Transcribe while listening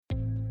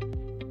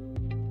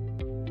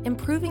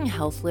Improving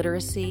health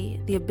literacy,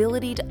 the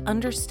ability to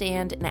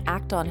understand and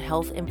act on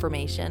health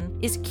information,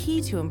 is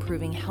key to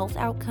improving health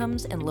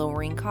outcomes and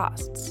lowering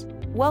costs.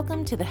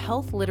 Welcome to the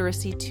Health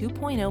Literacy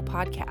 2.0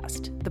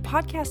 podcast, the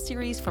podcast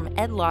series from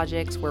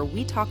EdLogix where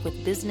we talk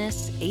with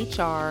business,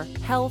 HR,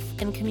 health,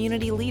 and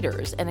community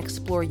leaders and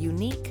explore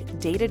unique,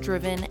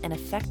 data-driven, and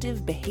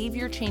effective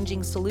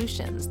behavior-changing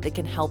solutions that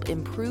can help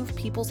improve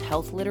people's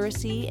health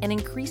literacy and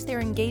increase their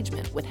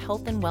engagement with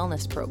health and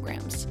wellness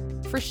programs.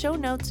 For show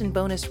notes and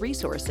bonus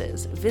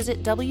resources,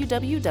 visit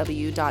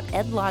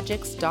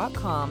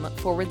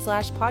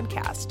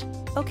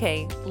www.edlogix.com/podcast.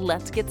 Okay,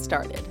 let's get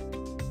started.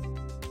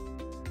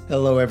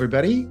 Hello,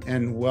 everybody,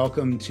 and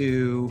welcome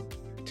to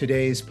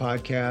today's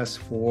podcast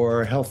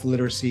for health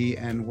literacy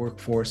and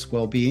workforce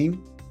well-being.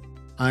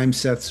 I'm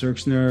Seth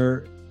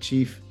Serksner,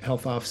 Chief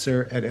Health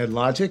Officer at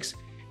EdLogix,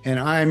 and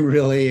I'm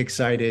really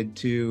excited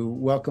to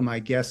welcome my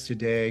guest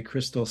today,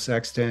 Krystal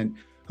Sexton,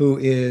 who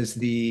is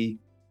the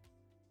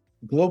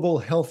Global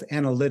Health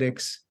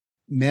Analytics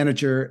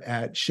Manager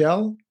at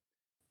Shell.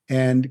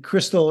 And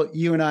Krystal,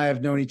 you and I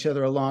have known each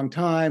other a long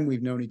time.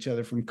 We've known each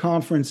other from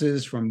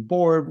conferences, from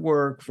board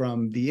work,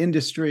 from the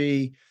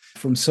industry,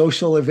 from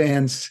social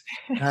events.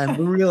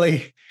 I'm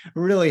really,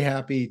 really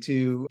happy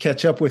to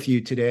catch up with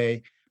you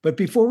today. But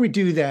before we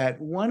do that,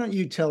 why don't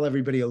you tell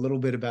everybody a little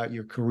bit about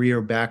your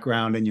career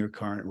background and your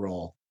current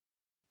role?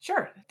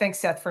 Sure. Thanks,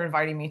 Seth, for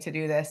inviting me to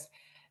do this.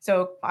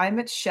 So I'm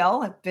at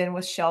Shell. I've been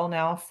with Shell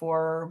now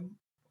for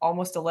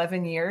almost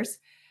 11 years.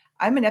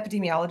 I'm an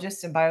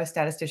epidemiologist and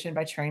biostatistician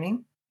by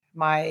training.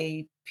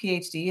 My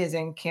PhD is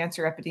in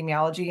cancer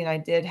epidemiology, and I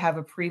did have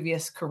a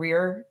previous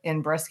career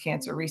in breast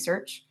cancer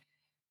research.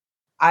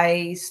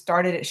 I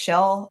started at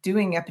Shell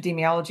doing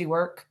epidemiology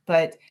work,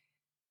 but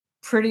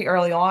pretty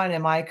early on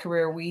in my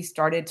career, we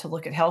started to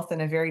look at health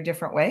in a very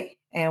different way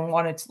and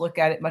wanted to look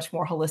at it much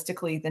more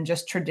holistically than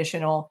just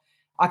traditional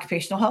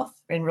occupational health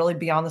and really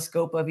beyond the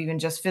scope of even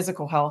just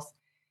physical health.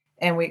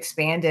 And we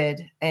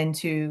expanded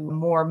into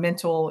more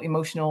mental,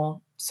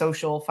 emotional,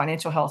 social,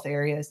 financial health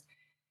areas.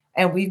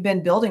 And we've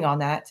been building on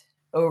that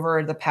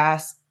over the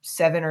past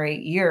 7 or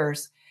 8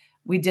 years.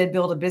 We did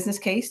build a business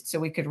case so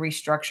we could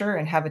restructure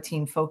and have a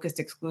team focused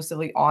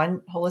exclusively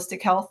on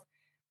holistic health.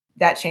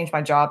 That changed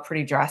my job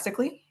pretty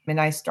drastically. And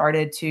I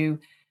started to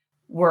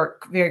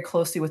work very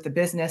closely with the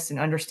business and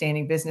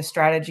understanding business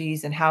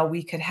strategies and how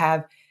we could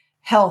have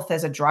health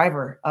as a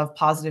driver of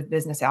positive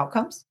business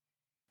outcomes.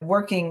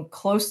 Working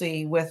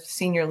closely with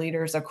senior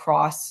leaders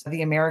across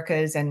the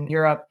Americas and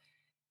Europe,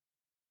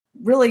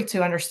 really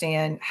to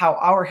understand how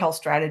our health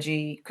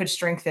strategy could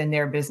strengthen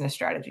their business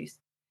strategies.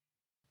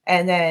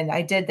 And then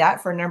I did that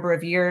for a number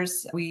of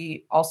years.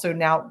 We also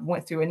now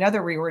went through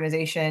another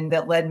reorganization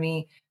that led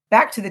me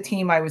back to the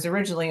team I was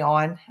originally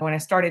on when I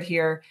started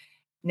here.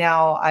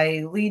 Now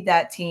I lead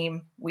that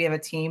team. We have a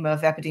team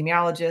of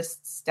epidemiologists,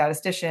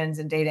 statisticians,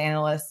 and data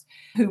analysts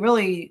who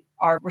really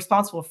are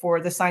responsible for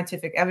the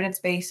scientific evidence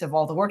base of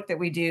all the work that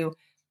we do,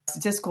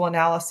 statistical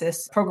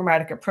analysis,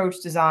 programmatic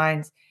approach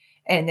designs,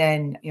 and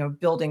then,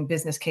 building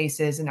business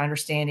cases and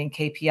understanding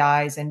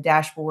KPIs and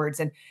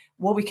dashboards and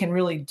what we can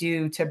really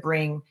do to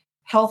bring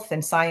health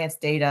and science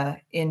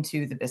data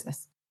into the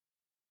business.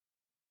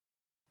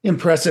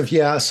 Impressive.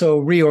 Yeah.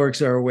 So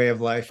reorgs are a way of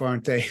life,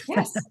 aren't they?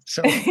 Yes.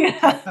 So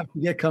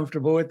get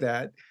comfortable with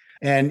that.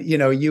 And,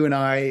 you and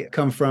I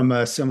come from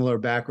a similar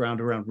background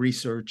around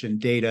research and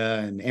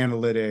data and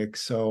analytics.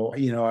 So,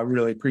 I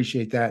really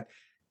appreciate that.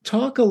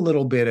 Talk a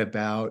little bit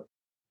about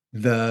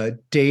the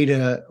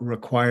data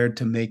required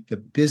to make the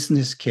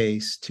business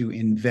case to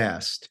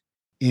invest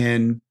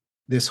in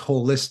this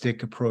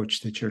holistic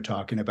approach that you're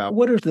talking about.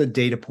 What are the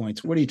data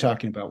points? What are you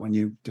talking about when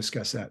you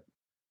discuss that?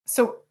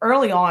 So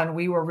early on,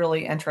 we were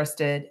really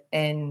interested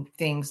in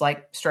things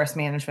like stress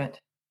management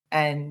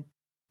and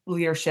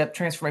leadership,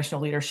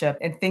 transformational leadership,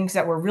 and things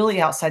that were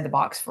really outside the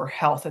box for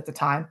health at the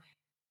time.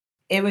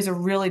 It was a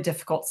really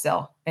difficult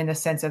sell in the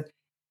sense of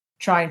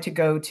trying to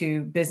go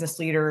to business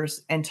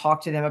leaders and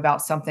talk to them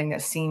about something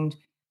that seemed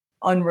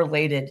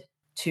unrelated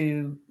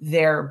to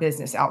their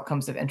business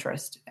outcomes of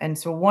interest. And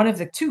so one of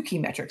the 2 key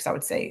metrics, I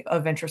would say,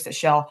 of interest at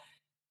Shell,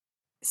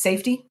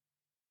 safety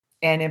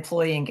and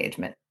employee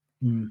engagement.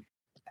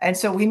 And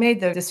so we made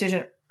the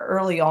decision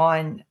early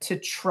on to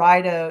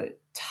try to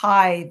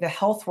tie the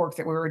health work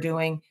that we were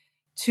doing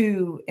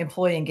to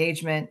employee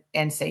engagement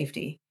and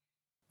safety.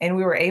 And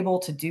we were able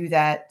to do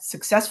that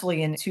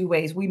successfully in 2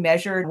 ways. We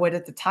measured what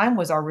at the time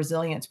was our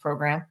resilience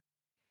program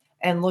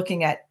and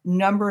looking at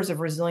numbers of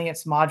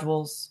resilience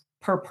modules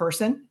per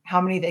person, how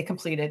many they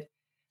completed.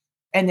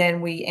 And then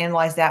we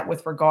analyzed that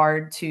with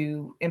regard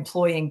to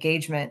employee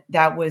engagement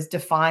that was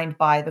defined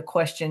by the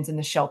questions in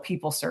the Shell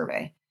People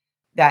Survey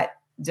that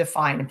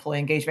define employee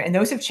engagement. And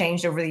those have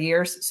changed over the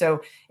years.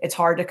 So it's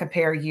hard to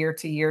compare year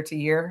to year to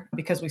year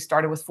because we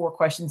started with 4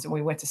 questions and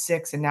we went to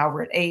 6 and now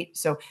we're at 8.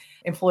 So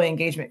employee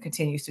engagement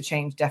continues to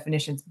change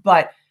definitions,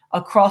 but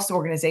across the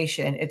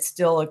organization, it's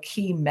still a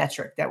key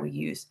metric that we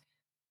use.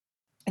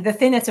 The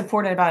thing that's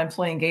important about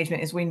employee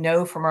engagement is we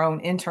know from our own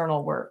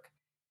internal work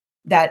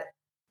that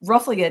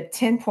roughly a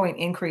 10-point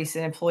increase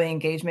in employee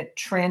engagement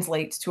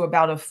translates to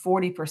about a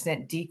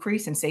 40%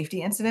 decrease in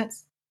safety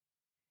incidents.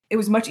 It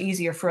was much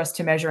easier for us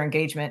to measure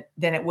engagement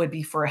than it would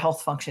be for a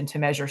health function to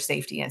measure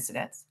safety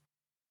incidents.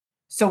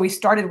 So we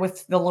started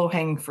with the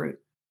low-hanging fruit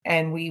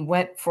and we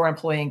went for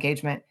employee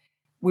engagement.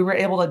 We were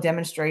able to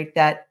demonstrate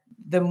that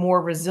the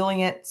more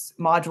resilient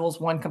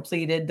modules one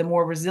completed, the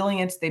more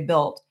resilience they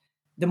built,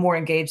 the more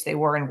engaged they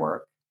were in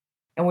work.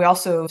 And we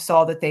also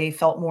saw that they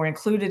felt more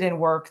included in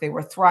work, they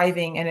were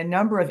thriving, and a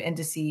number of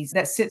indices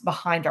that sit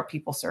behind our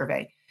people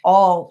survey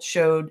all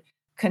showed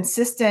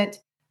consistent,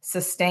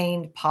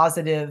 sustained,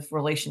 positive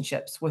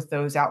relationships with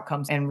those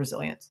outcomes and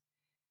resilience.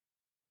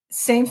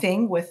 Same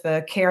thing with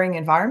the caring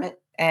environment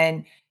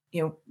and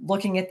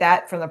looking at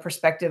that from the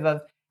perspective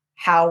of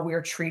how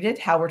we're treated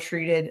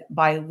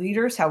by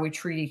leaders, how we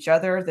treat each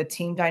other, the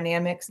team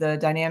dynamics, the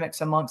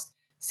dynamics amongst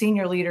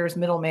senior leaders,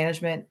 middle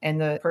management,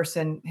 and the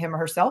person, him or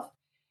herself.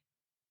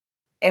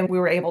 And we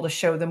were able to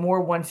show the more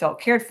one felt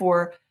cared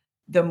for,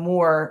 the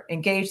more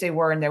engaged they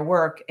were in their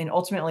work, and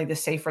ultimately the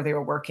safer they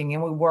were working.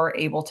 And we were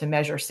able to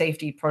measure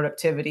safety,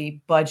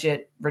 productivity,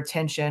 budget,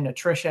 retention,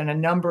 attrition, a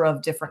number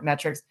of different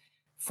metrics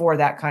for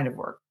that kind of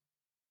work.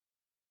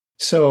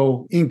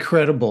 So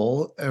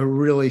incredible, a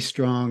really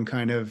strong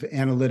kind of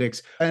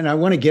analytics. And I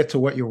want to get to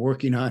what you're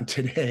working on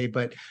today,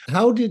 but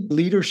how did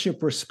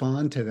leadership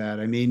respond to that?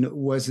 I mean,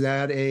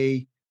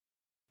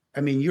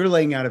 you're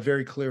laying out a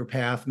very clear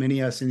path.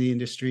 Many of us in the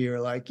industry are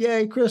like,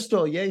 yay,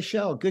 Krystal, yay,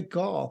 Shell, good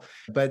call.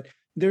 But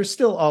there's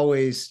still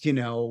always,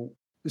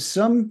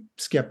 some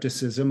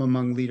skepticism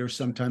among leaders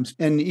sometimes.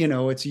 And,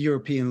 it's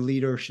European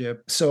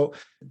leadership. So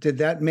did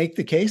that make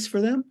the case for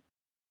them?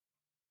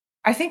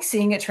 I think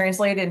seeing it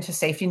translated into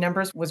safety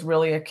numbers was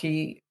really a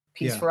key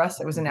piece for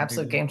us. It was an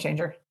absolute game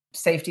changer.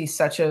 Safety is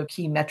such a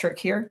key metric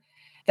here.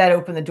 That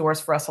opened the doors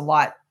for us a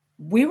lot.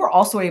 We were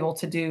also able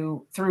to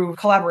do, through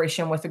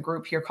collaboration with a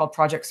group here called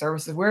Project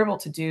Services, we're able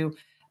to do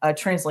a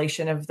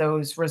translation of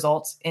those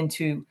results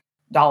into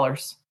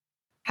dollars.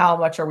 How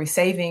much are we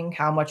saving?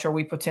 How much are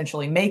we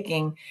potentially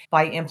making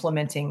by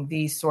implementing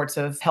these sorts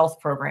of health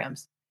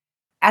programs?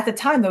 At the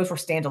time, those were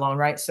standalone,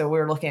 right? So we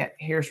were looking at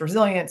here's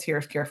resilience,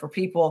 here's care for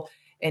people.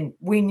 And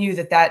we knew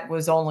that that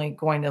was only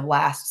going to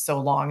last so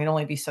long and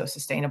only be so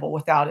sustainable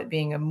without it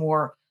being a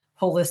more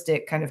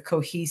holistic, kind of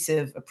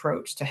cohesive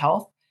approach to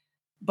health.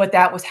 But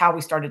that was how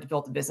we started to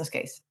build the business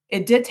case.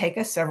 It did take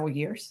us several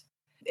years.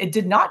 It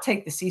did not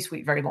take the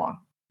C-suite very long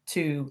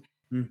to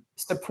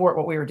support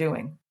what we were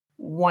doing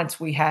once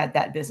we had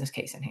that business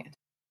case in hand.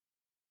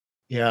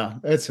 Yeah,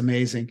 that's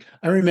amazing.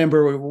 I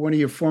remember one of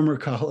your former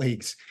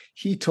colleagues,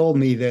 he told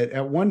me that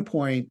at one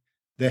point,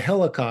 the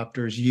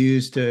helicopters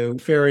used to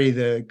ferry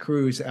the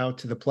crews out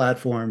to the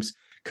platforms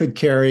could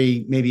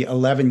carry maybe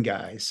 11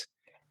 guys.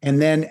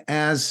 And then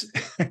as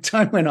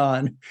time went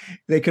on,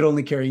 they could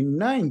only carry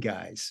 9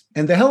 guys.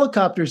 And the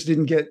helicopters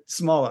didn't get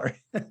smaller.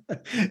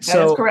 That is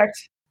correct.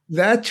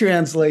 That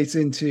translates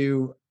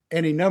into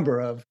any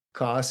number of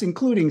costs,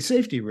 including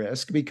safety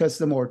risk, because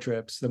the more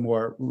trips, the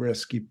more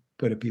risk you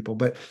put at people.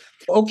 But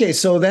okay,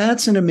 so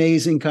that's an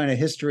amazing kind of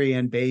history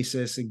and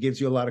basis. It gives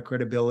you a lot of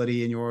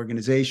credibility in your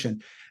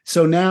organization.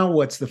 So now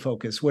what's the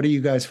focus? What are you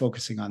guys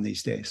focusing on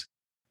these days?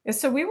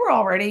 So we were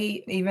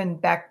already, even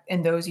back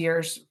in those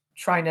years,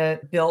 trying to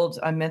build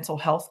a mental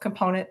health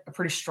component, a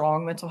pretty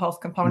strong mental health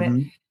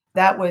component.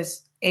 That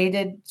was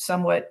aided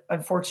somewhat,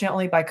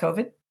 unfortunately, by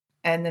COVID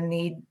and the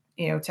need,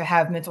 to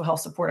have mental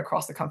health support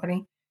across the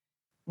company.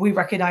 We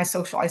recognized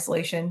social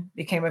isolation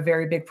became a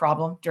very big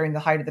problem during the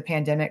height of the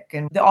pandemic.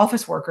 And the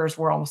office workers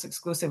were almost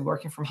exclusively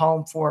working from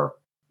home for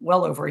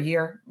well over a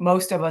year.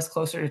 Most of us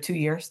closer to 2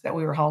 years that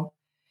we were home.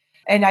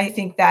 And I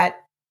think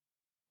that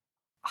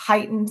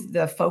heightened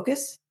the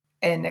focus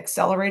and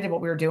accelerated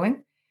what we were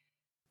doing.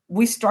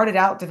 We started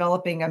out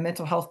developing a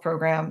mental health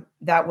program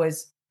that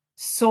was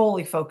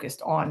solely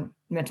focused on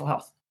mental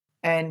health.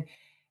 And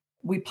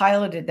we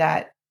piloted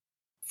that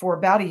for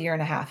about a year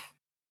and a half.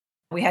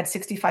 We had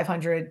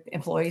 6,500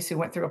 employees who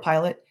went through a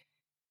pilot.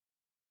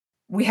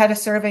 We had a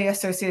survey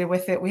associated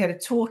with it. We had a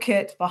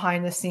toolkit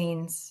behind the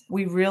scenes.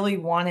 We really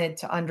wanted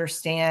to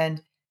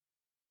understand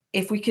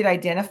if we could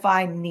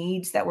identify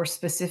needs that were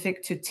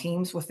specific to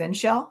teams within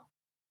Shell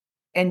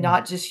and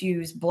not just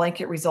use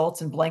blanket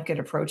results and blanket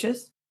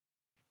approaches.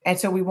 And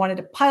so we wanted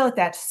to pilot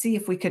that to see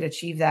if we could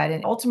achieve that.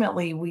 And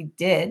ultimately we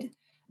did.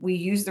 We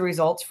used the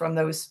results from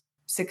those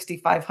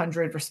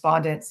 6,500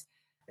 respondents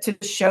to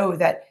show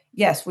that,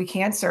 yes, we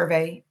can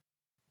survey.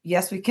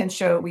 Yes, we can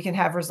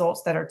have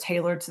results that are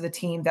tailored to the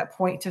team that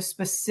point to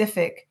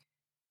specific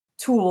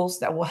tools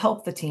that will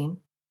help the team.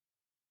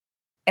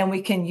 And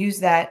we can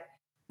use that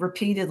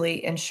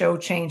repeatedly and show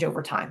change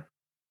over time.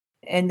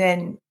 And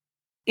then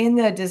in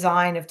the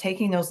design of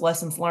taking those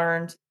lessons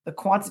learned, the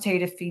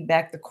quantitative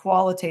feedback, the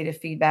qualitative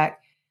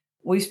feedback,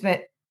 we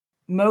spent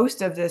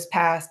most of this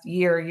past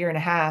year and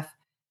a half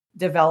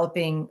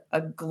developing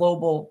a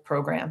global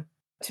program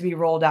to be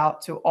rolled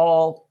out to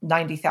all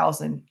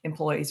 90,000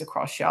 employees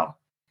across Shell.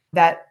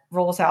 That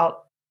rolls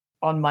out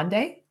on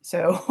Monday.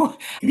 So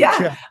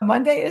yeah,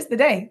 Monday is the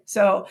day.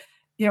 So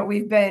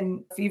We've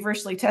been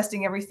feverishly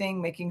testing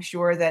everything, making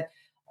sure that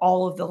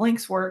all of the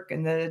links work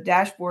and the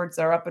dashboards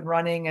are up and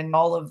running and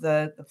all of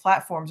the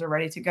platforms are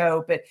ready to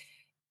go. But,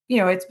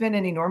 it's been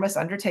an enormous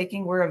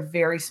undertaking. We're a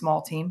very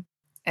small team.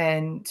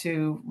 And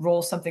to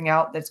roll something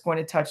out that's going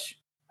to touch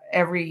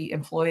every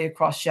employee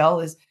across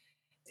Shell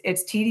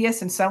it's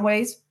tedious in some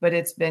ways, but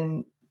it's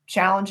been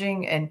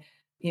challenging and,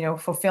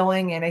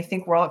 fulfilling. And I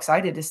think we're all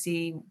excited to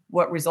see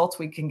what results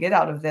we can get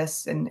out of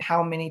this and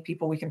how many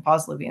people we can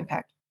positively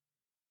impact.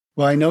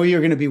 Well, I know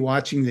you're going to be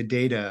watching the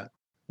data.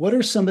 What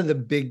are some of the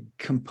big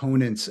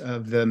components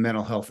of the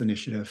mental health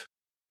initiative?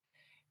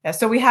 Yeah,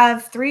 so we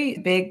have three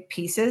big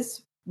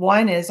pieces.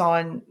 One is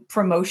on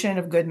promotion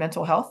of good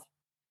mental health,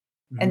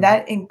 and Mhm.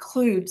 that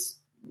includes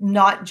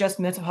not just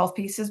mental health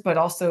pieces, but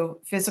also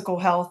physical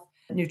health,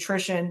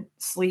 nutrition,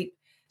 sleep.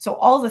 So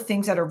all the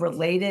things that are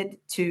related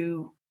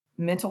to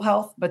mental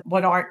health, but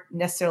what aren't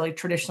necessarily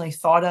traditionally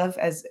thought of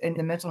as in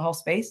the mental health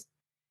space.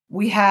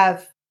 We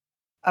have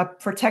a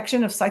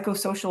protection of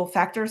psychosocial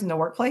factors in the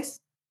workplace.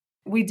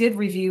 We did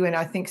review, and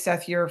I think,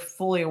 Seth, you're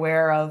fully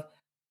aware of,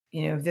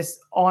 this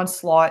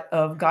onslaught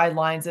of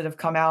guidelines that have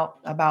come out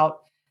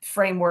about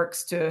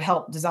frameworks to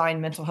help design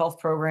mental health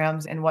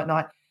programs and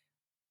whatnot.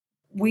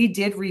 We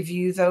did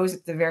review those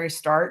at the very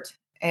start,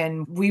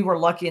 and we were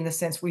lucky in the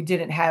sense we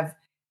didn't have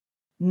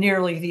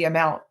nearly the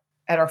amount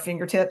at our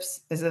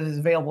fingertips as it is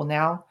available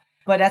now.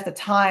 But at the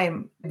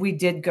time, we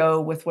did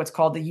go with what's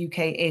called the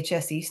UK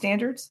HSE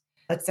standards.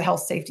 That's the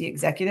Health Safety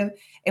Executive.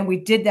 And we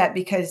did that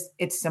because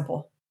it's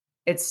simple.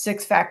 It's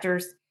 6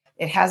 factors.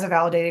 It has a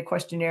validated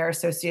questionnaire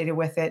associated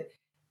with it.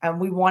 And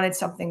we wanted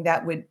something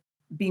that would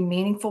be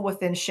meaningful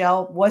within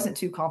Shell, wasn't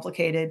too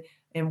complicated,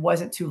 and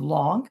wasn't too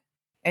long.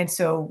 And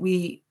so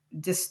we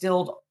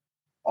distilled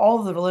all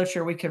of the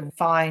literature we could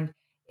find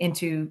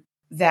into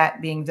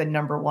that being the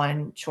number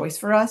one choice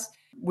for us.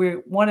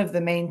 One of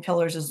the main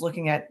pillars is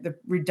looking at the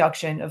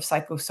reduction of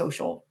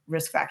psychosocial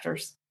risk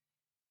factors.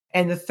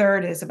 And the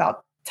third is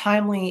about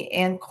timely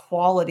and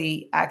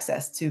quality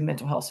access to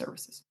mental health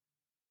services.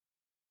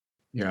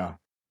 Yeah.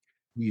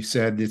 You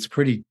said it's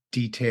pretty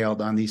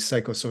detailed on these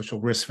psychosocial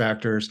risk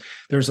factors.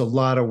 There's a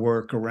lot of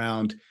work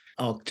around,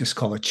 I'll just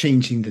call it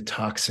changing the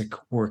toxic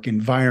work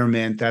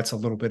environment. That's a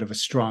little bit of a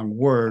strong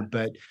word,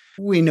 but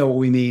we know what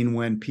we mean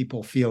when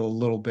people feel a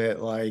little bit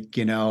like,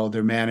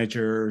 their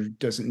manager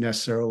doesn't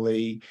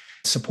necessarily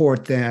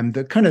support them.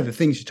 The kind of the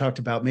things you talked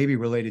about, maybe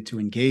related to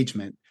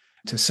engagement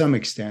to some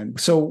extent.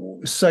 So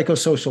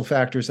psychosocial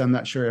factors, I'm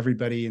not sure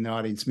everybody in the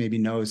audience maybe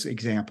knows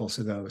examples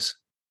of those.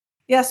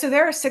 Yeah, so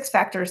there are 6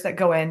 factors that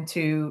go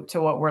into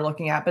what we're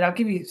looking at, but I'll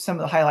give you some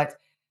of the highlights.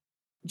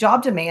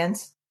 Job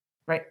demands,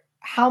 right?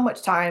 How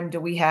much time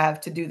do we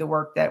have to do the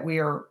work that we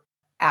are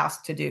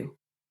asked to do?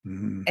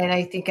 Mhm. And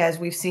I think as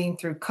we've seen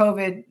through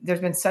COVID,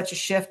 there's been such a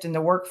shift in the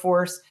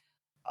workforce,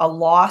 a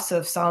loss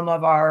of some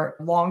of our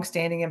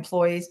longstanding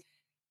employees,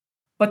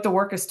 but the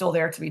work is still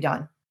there to be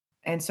done.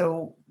 And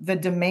so the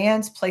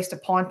demands placed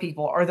upon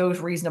people, are those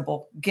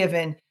reasonable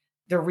given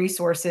the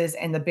resources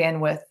and the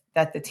bandwidth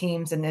that the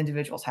teams and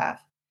individuals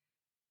have?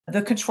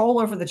 The control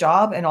over the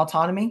job and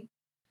autonomy,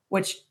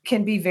 which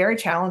can be very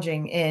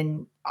challenging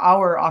in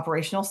our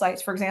operational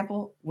sites, for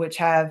example, which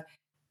have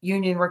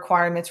union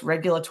requirements,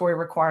 regulatory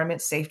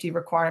requirements, safety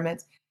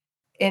requirements.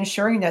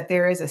 Ensuring that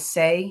there is a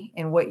say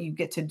in what you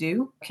get to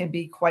do can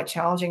be quite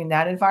challenging in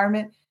that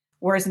environment.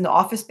 Whereas in the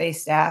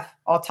office-based staff,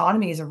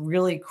 autonomy is a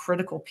really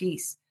critical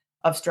piece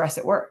of stress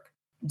at work.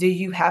 Do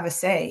you have a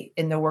say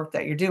in the work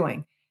that you're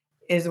doing?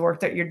 Is the work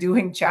that you're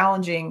doing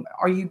challenging?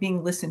 Are you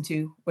being listened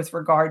to with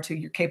regard to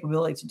your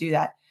capability to do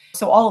that?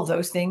 So all of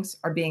those things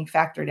are being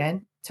factored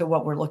in to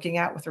what we're looking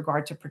at with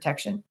regard to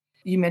protection.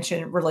 You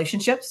mentioned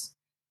relationships,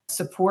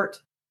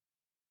 support.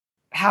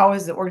 How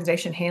is the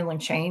organization handling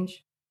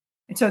change?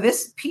 And so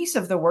this piece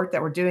of the work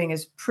that we're doing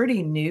is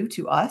pretty new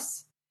to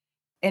us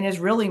and is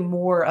really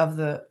more of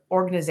the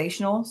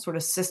organizational sort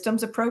of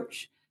systems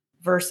approach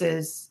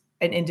versus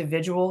an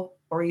individual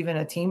or even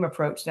a team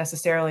approach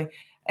necessarily.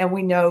 And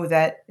we know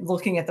that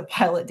looking at the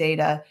pilot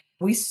data,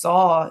 we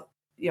saw,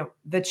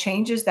 the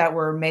changes that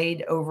were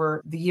made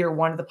over the year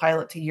 1 of the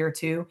pilot to year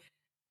 2,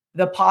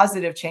 the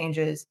positive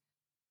changes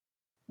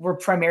were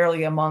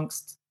primarily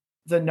amongst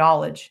the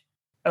knowledge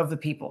of the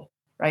people,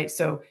 right?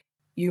 So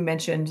you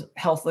mentioned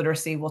health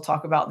literacy. We'll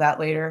talk about that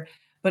later.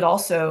 But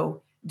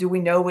also, do we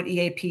know what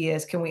EAP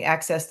is? Can we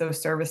access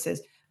those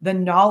services? The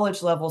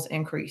knowledge levels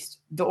increased.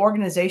 The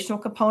organizational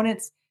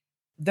components,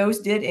 those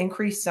did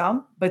increase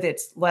some, but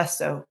it's less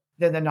so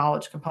than the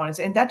knowledge components.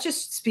 And that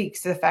just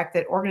speaks to the fact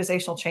that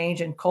organizational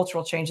change and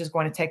cultural change is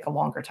going to take a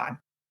longer time.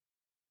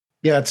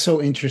 Yeah, it's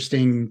so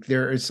interesting.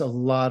 There is a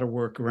lot of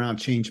work around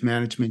change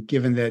management,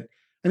 given that,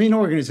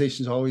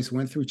 organizations always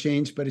went through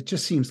change, but it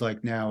just seems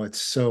like now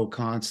it's so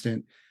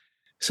constant.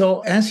 So,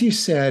 as you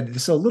said,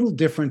 it's a little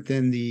different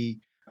than the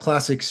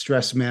classic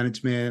stress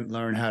management,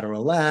 learn how to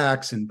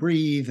relax and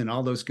breathe and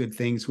all those good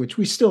things, which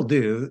we still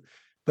do.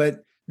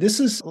 But This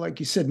is, like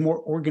you said, more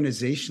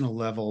organizational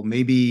level,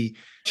 maybe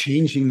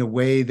changing the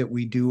way that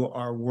we do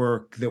our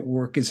work, that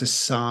work is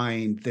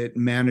assigned, that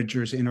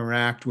managers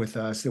interact with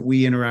us, that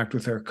we interact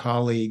with our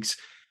colleagues.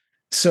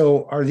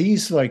 So are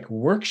these like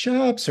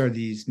workshops? Are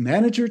these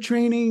manager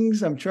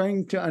trainings? I'm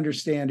trying to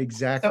understand So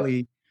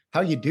exactly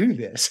how you do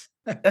this.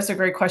 that's a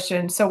great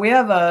question. So we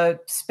have a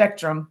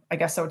spectrum, I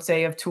guess I would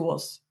say, of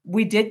tools.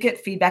 We did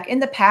get feedback. In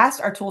the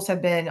past, our tools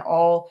have been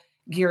all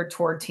geared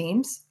toward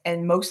teams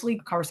and mostly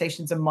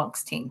conversations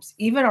amongst teams.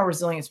 Even our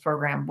resilience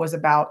program was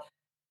about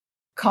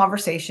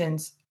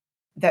conversations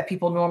that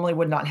people normally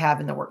would not have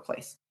in the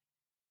workplace.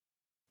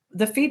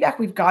 The feedback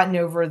we've gotten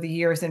over the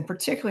years, and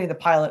particularly the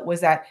pilot,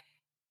 was that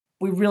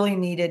we really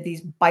needed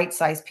these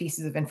bite-sized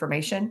pieces of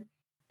information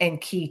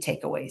and key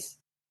takeaways.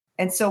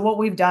 And so what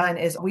we've done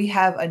is we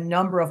have a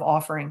number of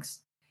offerings.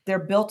 They're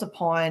built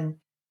upon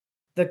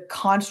the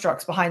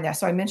constructs behind that.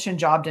 So I mentioned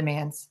job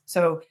demands.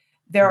 So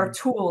there are Mm.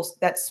 tools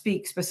that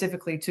speak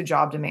specifically to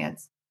job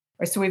demands.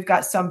 Right? So we've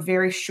got some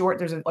very short,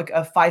 there's like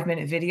a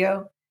 5-minute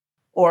video,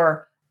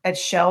 or at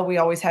Shell, we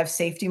always have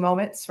safety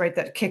moments, right,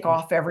 that kick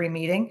off every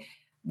meeting.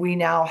 We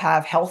now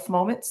have health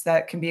moments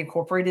that can be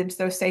incorporated into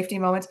those safety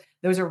moments.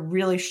 Those are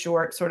really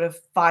short, sort of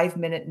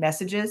 5-minute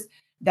messages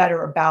that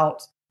are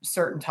about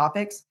certain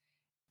topics.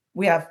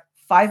 We have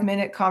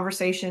 5-minute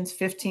conversations,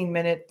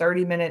 15-minute,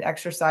 30-minute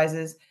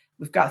exercises.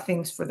 We've got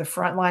things for the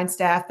frontline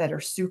staff that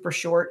are super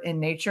short in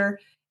nature,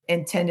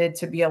 intended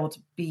to be able to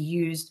be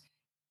used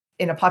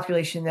in a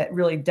population that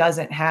really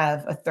doesn't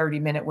have a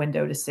 30-minute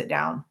window to sit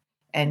down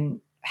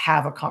and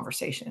have a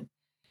conversation.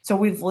 So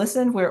we've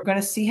listened. We're going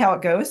to see how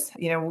it goes.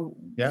 Yeah.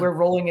 We're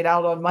rolling it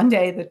out on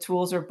Monday. The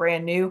tools are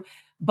brand new,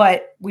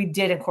 but we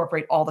did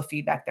incorporate all the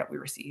feedback that we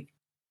received.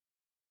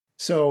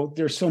 So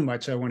there's so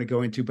much I want to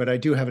go into, but I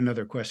do have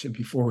another question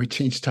before we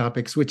change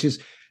topics, which is,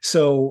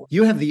 so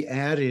you have the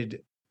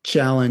added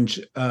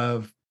challenge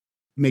of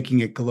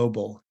making it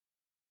global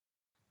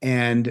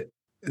and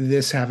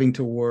this having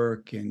to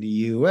work in the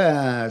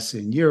US,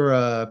 in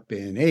Europe,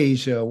 in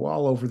Asia,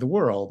 all over the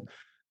world.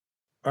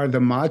 Are the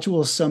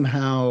modules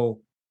somehow,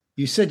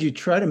 you said you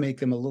try to make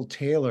them a little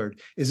tailored.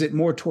 Is it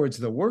more towards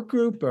the work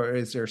group or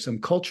is there some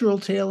cultural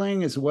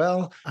tailoring as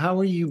well? How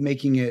are you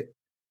making it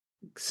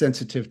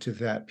sensitive to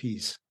that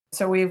piece?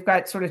 So we've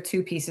got sort of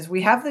two pieces.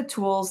 We have the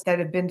tools that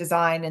have been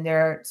designed, and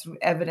they're some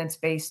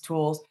evidence-based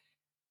tools.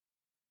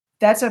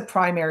 That's a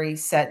primary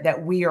set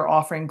that we are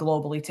offering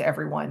globally to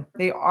everyone.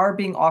 They are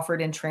being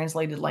offered in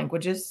translated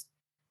languages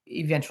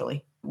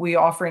eventually. We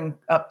are offering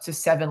up to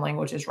 7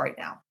 languages right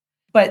now.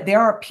 But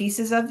there are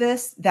pieces of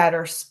this that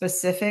are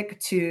specific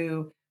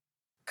to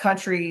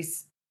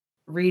countries,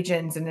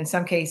 regions, and in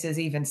some cases,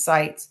 even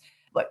sites.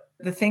 But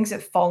the things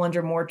that fall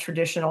under more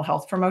traditional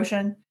health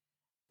promotion,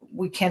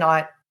 we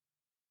cannot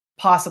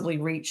possibly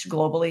reach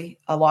globally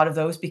a lot of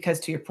those because,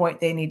 to your point,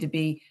 they need to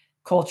be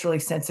culturally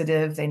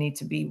sensitive, they need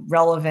to be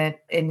relevant,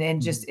 and then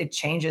just Mhm. it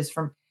changes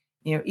from,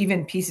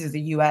 even pieces of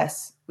the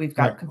US, we've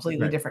Right, got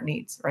completely right. different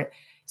needs, right?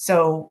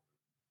 So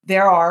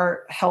there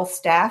are health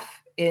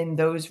staff in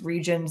those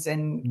regions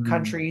and Mm.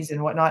 countries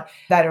and whatnot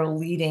that are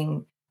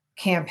leading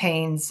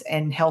campaigns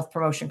and health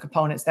promotion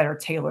components that are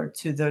tailored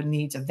to the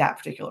needs of that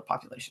particular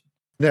population.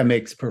 That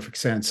makes perfect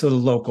sense. So the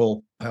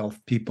local health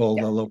people,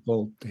 Yeah. the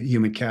local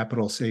human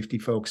capital safety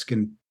folks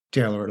can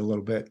tailor it a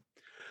little bit.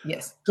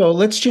 Yes. So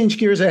let's change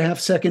gears a half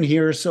second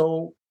here.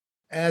 So,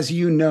 as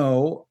you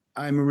know,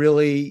 I'm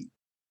really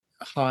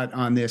hot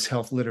on this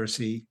health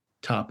literacy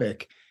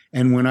topic.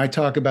 And when I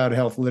talk about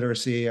health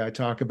literacy, I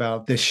talk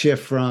about the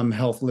shift from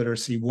health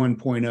literacy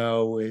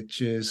 1.0,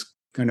 which is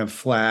kind of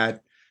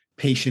flat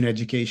patient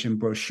education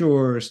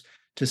brochures,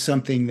 to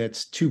something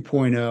that's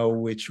 2.0,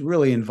 which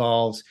really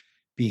involves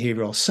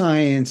behavioral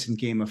science and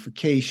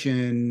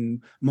gamification,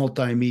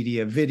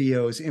 multimedia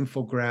videos,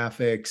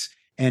 infographics,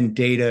 and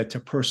data to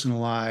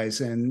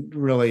personalize and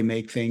really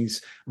make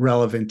things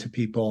relevant to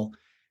people.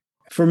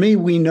 For me,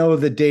 we know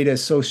the data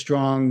is so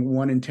strong.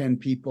 1 in 10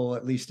 people,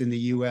 at least in the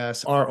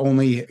US, are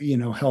only,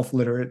 health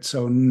literate.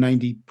 So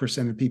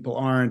 90% of people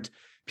aren't.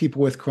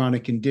 People with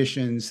chronic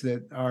conditions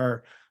that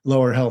are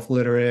lower health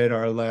literate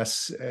are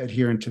less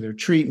adherent to their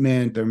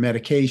treatment, their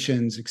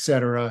medications, et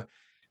cetera.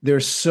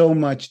 There's so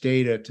much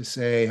data to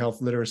say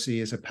health literacy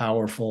is a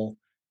powerful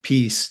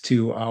piece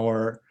to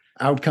our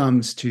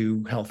outcomes,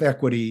 to health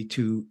equity,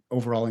 to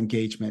overall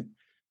engagement.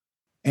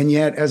 And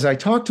yet, as I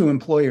talk to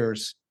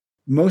employers,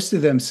 most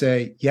of them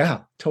say, yeah,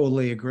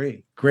 totally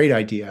agree. Great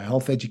idea.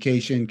 Health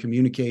education,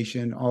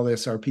 communication, all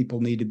this, our people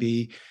need to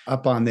be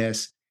up on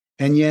this.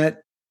 And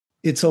yet,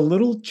 it's a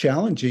little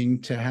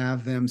challenging to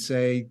have them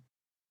say,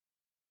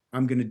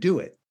 I'm going to do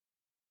it.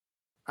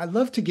 I'd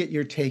love to get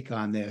your take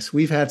on this.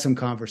 We've had some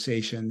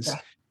conversations. Yeah.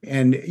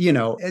 And,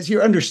 as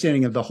your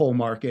understanding of the whole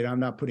market,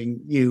 I'm not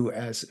putting you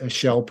as a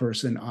Shell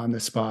person on the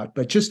spot,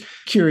 but just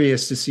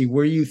curious to see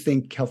where you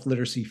think health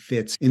literacy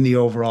fits in the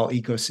overall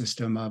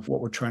ecosystem of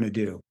what we're trying to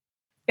do.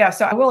 Yeah,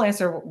 so I will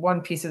answer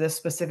one piece of this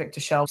specific to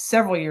Shell.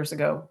 Several years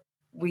ago,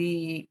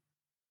 we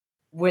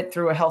went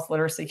through a health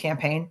literacy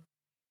campaign.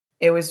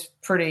 It was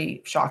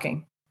pretty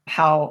shocking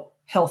how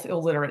health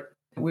illiterate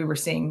we were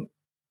seeing.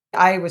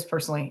 I was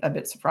personally a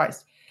bit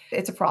surprised.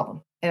 It's a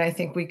problem. And I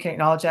think we can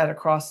acknowledge that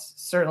across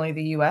certainly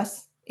the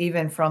US,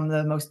 even from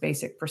the most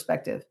basic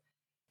perspective.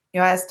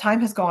 As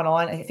time has gone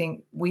on, I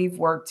think we've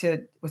worked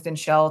within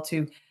Shell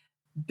to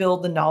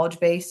build the knowledge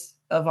base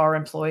of our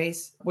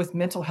employees with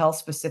mental health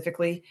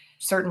specifically.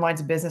 Certain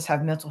lines of business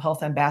have mental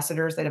health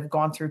ambassadors that have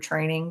gone through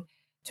training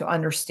to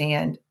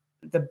understand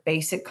the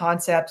basic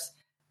concepts,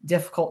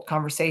 difficult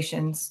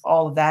conversations,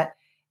 all of that.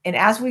 And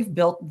as we've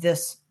built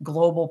this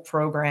global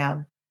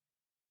program,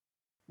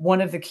 one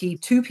of the key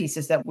two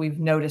pieces that we've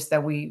noticed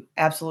that we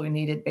absolutely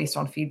needed based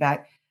on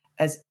feedback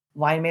is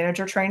line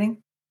manager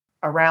training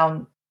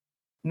around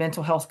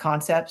mental health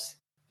concepts,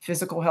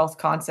 physical health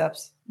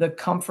concepts, the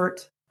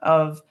comfort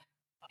of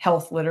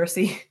health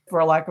literacy, for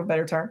a lack of a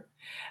better term.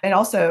 And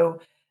also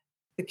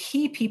the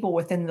key people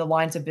within the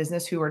lines of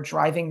business who are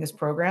driving this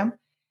program,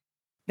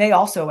 they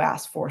also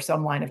ask for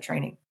some line of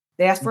training.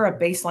 They ask for a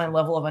baseline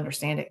level of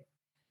understanding.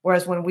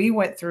 Whereas when we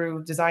went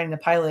through designing the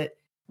pilot,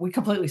 we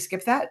completely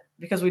skipped that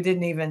because we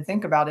didn't even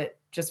think about it,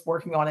 just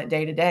working on it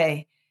day to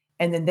day.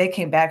 And then they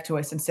came back to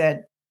us and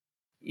said,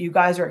 you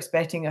guys are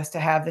expecting us to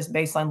have this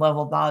baseline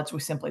level of knowledge we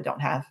simply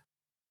don't have.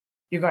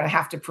 You're going to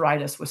have to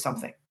provide us with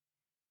something.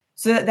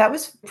 So that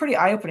was pretty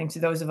eye-opening to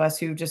those of us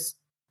who just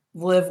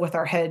live with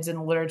our heads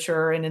in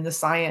literature and in the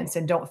science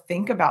and don't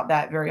think about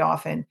that very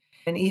often.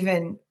 And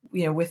even,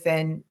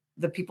 within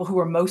the people who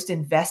are most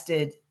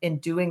invested in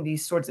doing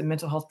these sorts of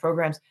mental health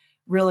programs,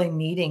 really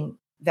needing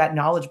that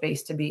knowledge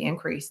base to be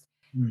increased.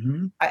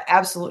 Mm-hmm. I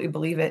absolutely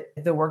believe it.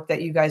 The work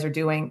that you guys are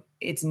doing,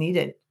 it's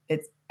needed.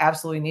 It's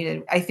absolutely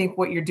needed. I think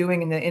what you're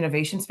doing in the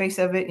innovation space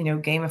of it,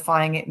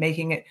 gamifying it,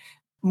 making it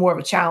more of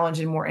a challenge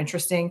and more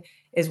interesting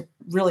is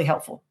really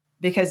helpful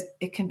because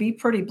it can be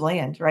pretty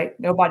bland, right?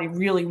 Nobody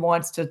really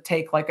wants to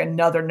take like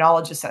another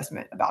knowledge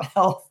assessment about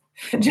health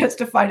just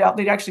to find out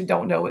they actually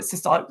don't know what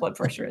systolic blood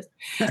pressure is.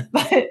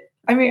 But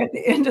I mean, at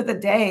the end of the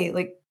day,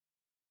 like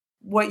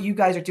what you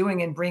guys are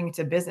doing and bringing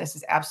to business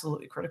is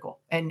absolutely critical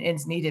and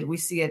it's needed. We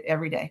see it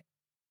every day.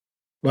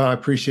 Well, I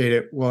appreciate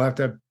it. We'll have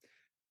to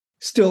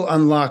still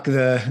unlock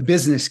the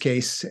business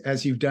case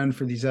as you've done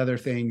for these other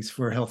things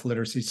for health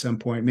literacy at some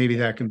point. Maybe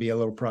that can be a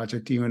little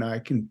project you and I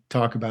can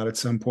talk about at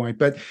some point.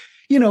 But,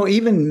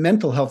 even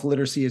mental health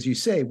literacy, as you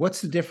say,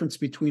 what's the difference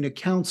between a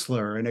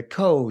counselor and a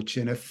coach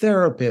and a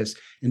therapist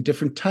and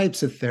different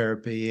types of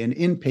therapy and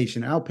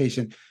inpatient,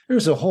 outpatient?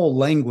 There's a whole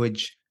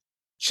language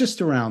just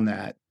around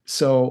that.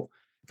 So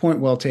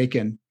point well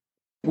taken.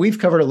 We've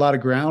covered a lot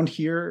of ground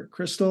here,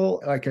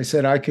 Krystal. Like I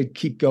said, I could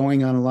keep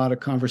going on a lot of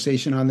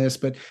conversation on this,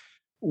 but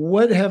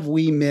what have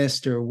we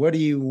missed or what do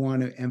you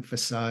want to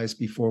emphasize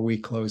before we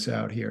close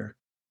out here?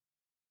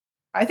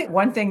 I think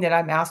one thing that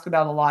I'm asked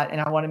about a lot,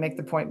 and I want to make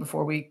the point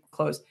before we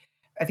close,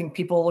 I think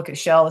people look at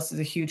Shell, this is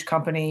a huge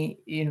company,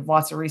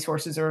 lots of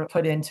resources are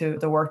put into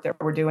the work that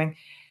we're doing,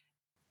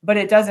 but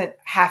it doesn't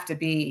have to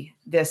be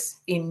this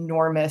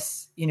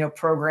enormous,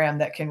 program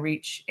that can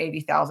reach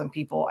 80,000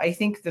 people. I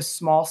think the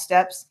small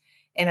steps,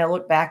 and I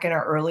look back in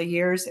our early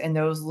years and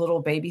those little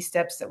baby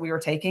steps that we were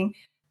taking,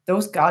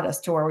 those got us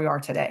to where we are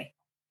today.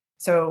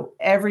 So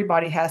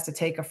everybody has to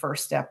take a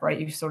first step, right?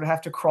 You sort of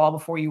have to crawl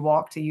before you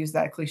walk, to use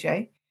that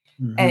cliche.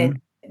 Mm-hmm.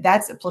 And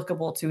that's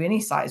applicable to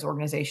any size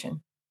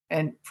organization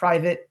and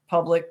private,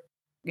 public,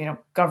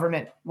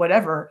 government,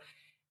 whatever.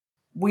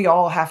 We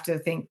all have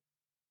to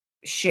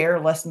share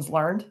lessons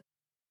learned,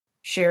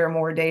 share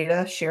more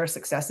data, share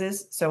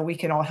successes so we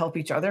can all help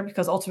each other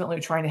because ultimately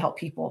we're trying to help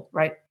people,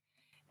 right?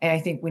 And I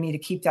think we need to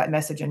keep that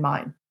message in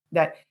mind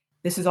that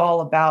this is all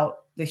about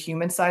the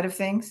human side of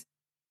things.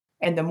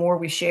 And the more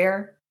we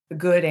share, the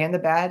good and the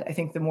bad, I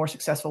think the more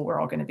successful we're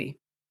all going to be.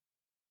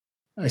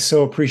 I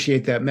so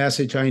appreciate that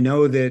message. I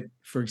know that,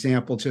 for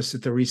example, just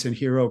at the recent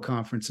Hero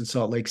Conference in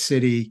Salt Lake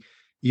City,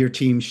 your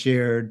team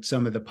shared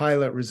some of the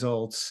pilot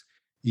results.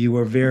 You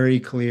were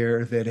very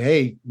clear that,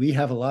 hey, we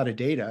have a lot of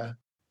data.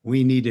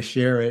 We need to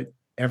share it.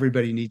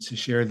 Everybody needs to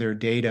share their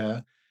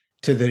data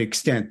to the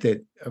extent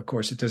that, of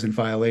course, it doesn't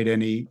violate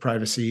any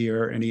privacy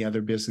or any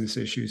other business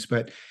issues.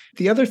 But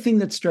the other thing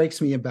that strikes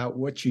me about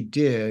what you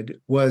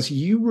did was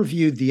you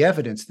reviewed the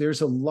evidence.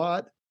 There's a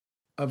lot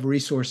of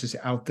resources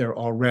out there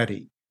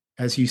already.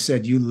 As you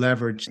said, you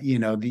leverage,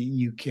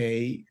 the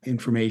UK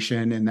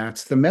information, and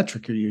that's the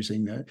metric you're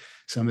using,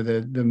 some of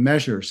the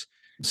measures.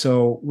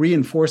 So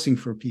reinforcing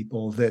for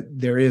people that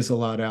there is a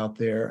lot out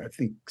there, I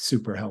think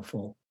super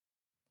helpful.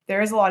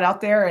 There is a lot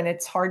out there and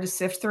it's hard to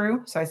sift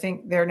through. So I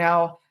think there are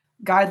now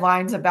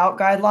guidelines about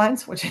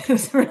guidelines, which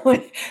is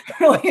really,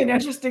 really an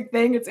interesting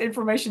thing. It's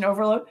information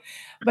overload,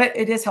 but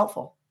it is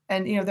helpful.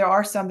 And, there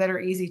are some that are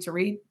easy to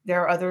read.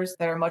 There are others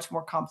that are much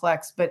more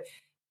complex, but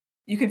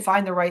you can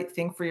find the right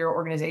thing for your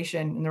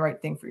organization and the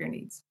right thing for your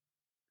needs.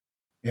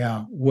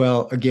 Yeah.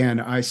 Well, again,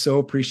 I so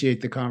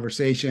appreciate the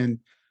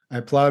conversation. I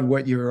applaud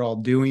what you're all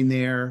doing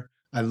there.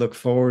 I look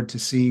forward to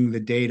seeing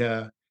the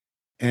data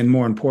and,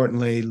 more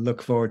importantly,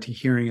 look forward to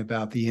hearing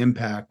about the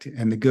impact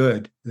and the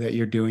good that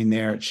you're doing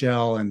there at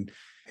Shell. And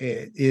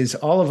it is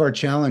all of our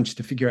challenge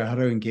to figure out how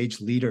to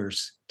engage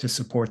leaders to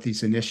support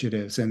these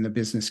initiatives. And the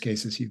business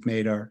cases you've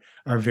made are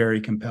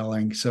very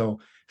compelling. So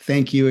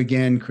thank you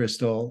again,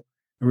 Krystal.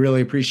 I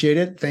really appreciate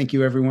it. Thank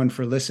you, everyone,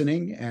 for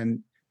listening, and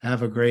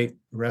have a great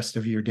rest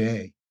of your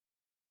day.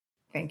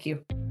 Thank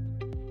you.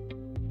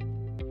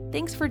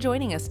 Thanks for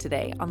joining us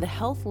today on the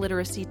Health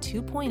Literacy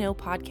 2.0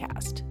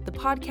 podcast, the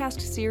podcast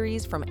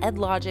series from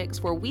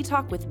EdLogix where we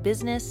talk with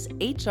business,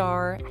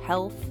 HR,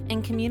 health,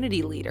 and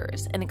community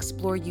leaders and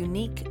explore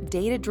unique,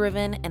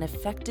 data-driven, and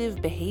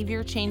effective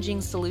behavior-changing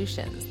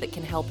solutions that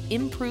can help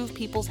improve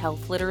people's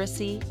health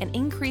literacy and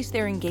increase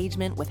their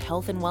engagement with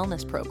health and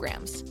wellness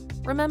programs.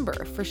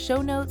 Remember, for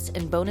show notes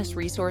and bonus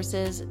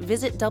resources,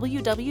 visit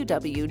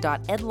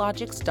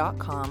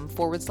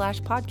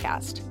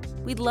www.edlogix.com/podcast.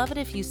 We'd love it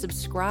if you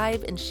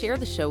subscribe and share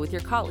the show with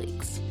your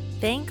colleagues.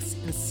 Thanks,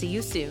 and see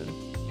you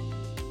soon.